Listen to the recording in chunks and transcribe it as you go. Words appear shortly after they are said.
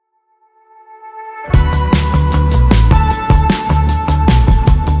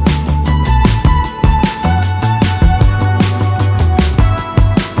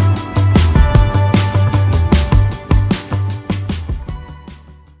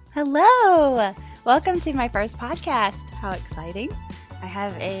Hello! Welcome to my first podcast. How exciting! I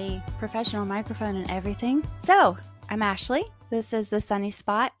have a professional microphone and everything. So, I'm Ashley. This is The Sunny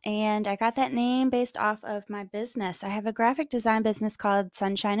Spot, and I got that name based off of my business. I have a graphic design business called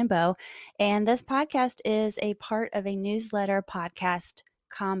Sunshine and Bow, and this podcast is a part of a newsletter podcast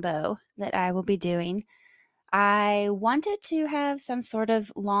combo that I will be doing. I wanted to have some sort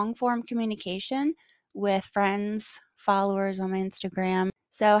of long form communication with friends, followers on my Instagram.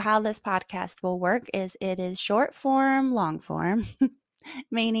 So, how this podcast will work is it is short form, long form,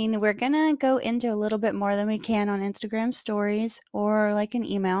 meaning we're going to go into a little bit more than we can on Instagram stories or like an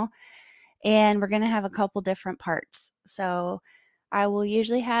email. And we're going to have a couple different parts. So, I will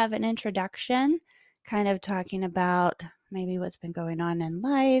usually have an introduction, kind of talking about maybe what's been going on in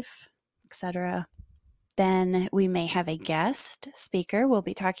life, etc. Then we may have a guest speaker. We'll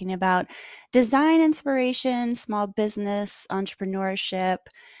be talking about design inspiration, small business, entrepreneurship,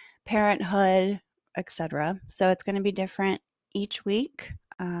 parenthood, etc. So it's going to be different each week.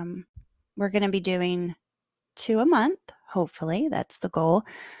 We're going to be doing 2 a month, hopefully. That's the goal,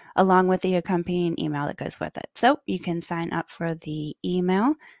 along with the accompanying email that goes with it. So you can sign up for the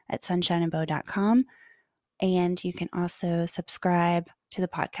email at sunshineandbow.com. And you can also subscribe to the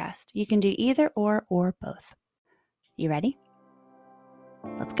podcast. You can do either or both. You ready?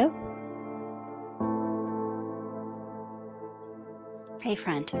 Let's go. Hey,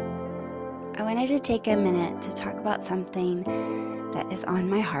 friend. I wanted to take a minute to talk about something that is on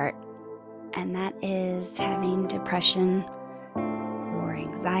my heart, and that is having depression or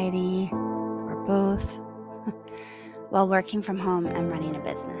anxiety or both while working from home and running a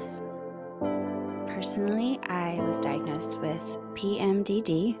business. Personally, I was diagnosed with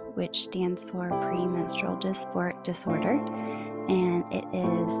PMDD, which stands for premenstrual dysphoric disorder, and it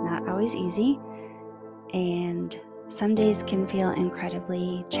is not always easy, and some days can feel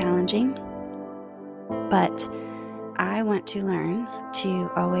incredibly challenging, but I want to learn to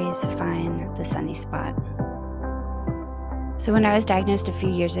always find the sunny spot. So when I was diagnosed a few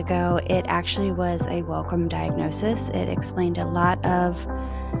years ago, it actually was a welcome diagnosis. It explained a lot of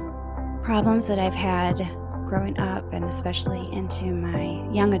problems that I've had growing up and especially into my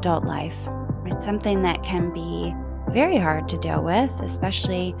young adult life. It's something that can be very hard to deal with,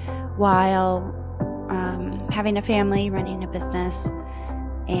 especially while having a family, running a business,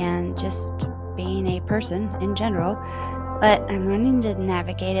 and just being a person in general. But I'm learning to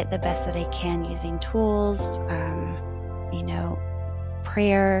navigate it the best that I can using tools,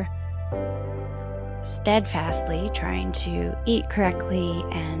 prayer, steadfastly trying to eat correctly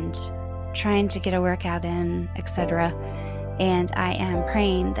and trying to get a workout in, etc. And I am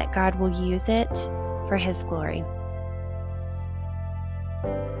praying that God will use it for His glory.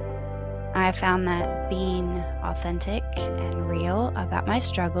 I found that being authentic and real about my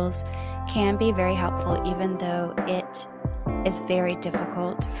struggles can be very helpful, even though it is very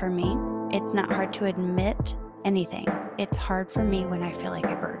difficult for me. It's not hard to admit anything. It's hard for me when I feel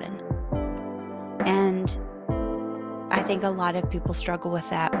like a burden. And I think a lot of people struggle with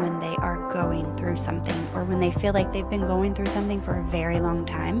that when they are going through something or when they feel like they've been going through something for a very long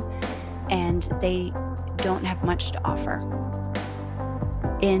time and they don't have much to offer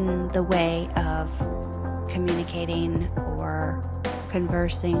in the way of communicating or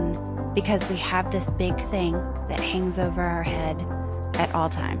conversing, because we have this big thing that hangs over our head at all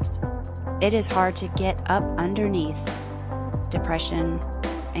times. It is hard to get up underneath depression,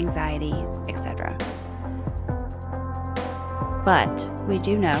 anxiety, etc. But we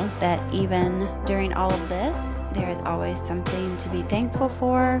do know that even during all of this, there is always something to be thankful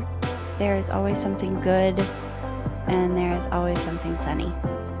for. There is always something good, and there is always something sunny.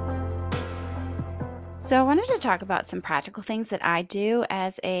 So I wanted to talk about some practical things that I do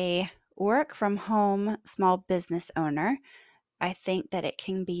as a work from home small business owner. I think that it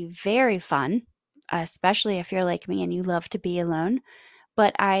can be very fun, especially if you're like me and you love to be alone.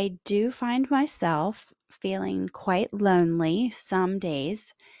 But I do find myself feeling quite lonely some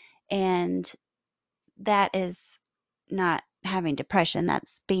days, and that is not having depression,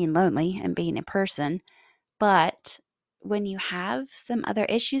 that's being lonely and being a person. But when you have some other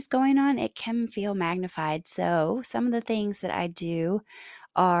issues going on, it can feel magnified. So some of the things that I do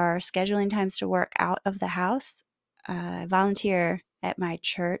are scheduling times to work out of the house. I volunteer at my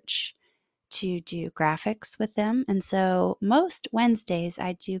church to do graphics with them. And so most Wednesdays,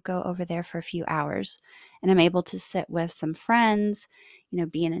 I do go over there for a few hours, and I'm able to sit with some friends,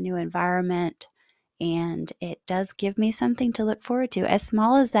 be in a new environment. And it does give me something to look forward to. As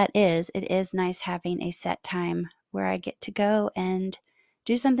small as that is, it is nice having a set time where I get to go and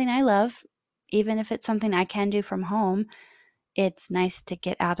do something I love, even if it's something I can do from home. It's nice to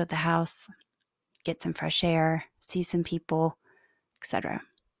get out of the house, get some fresh air, see some people, etc.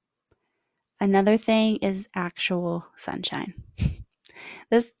 Another thing is actual sunshine.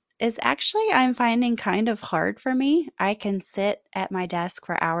 This is actually, I'm finding, kind of hard for me. I can sit at my desk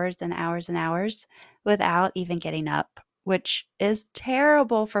for hours and hours and hours without even getting up, which is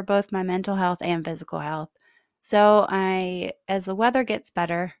terrible for both my mental health and physical health. So as the weather gets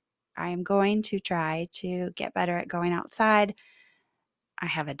better, I am going to try to get better at going outside. I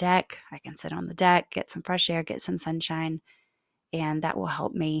have a deck. I can sit on the deck, get some fresh air, get some sunshine, and that will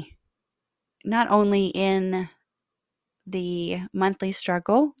help me not only in the monthly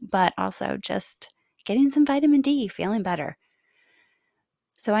struggle, but also just getting some vitamin D, feeling better.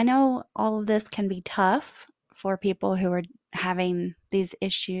 So I know all of this can be tough for people who are having these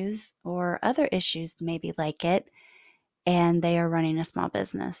issues or other issues maybe like it, and they are running a small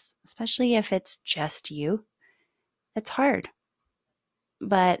business, especially if it's just you. It's hard.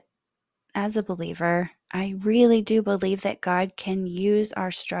 But as a believer, I really do believe that God can use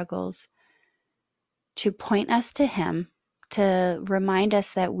our struggles to point us to Him, to remind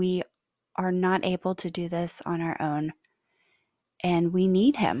us that we are not able to do this on our own and we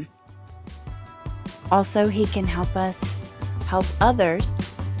need Him. Also, He can help us help others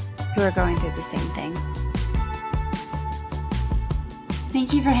who are going through the same thing.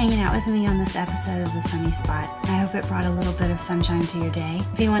 Thank you for hanging out with me on this episode of The Sunny Spot. I hope it brought a little bit of sunshine to your day.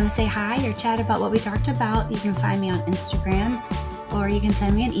 If you want to say hi or chat about what we talked about, you can find me on Instagram or you can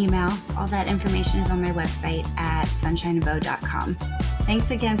send me an email. All that information is on my website at sunshineabo.com.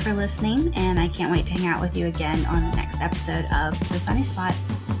 Thanks again for listening, and I can't wait to hang out with you again on the next episode of The Sunny Spot.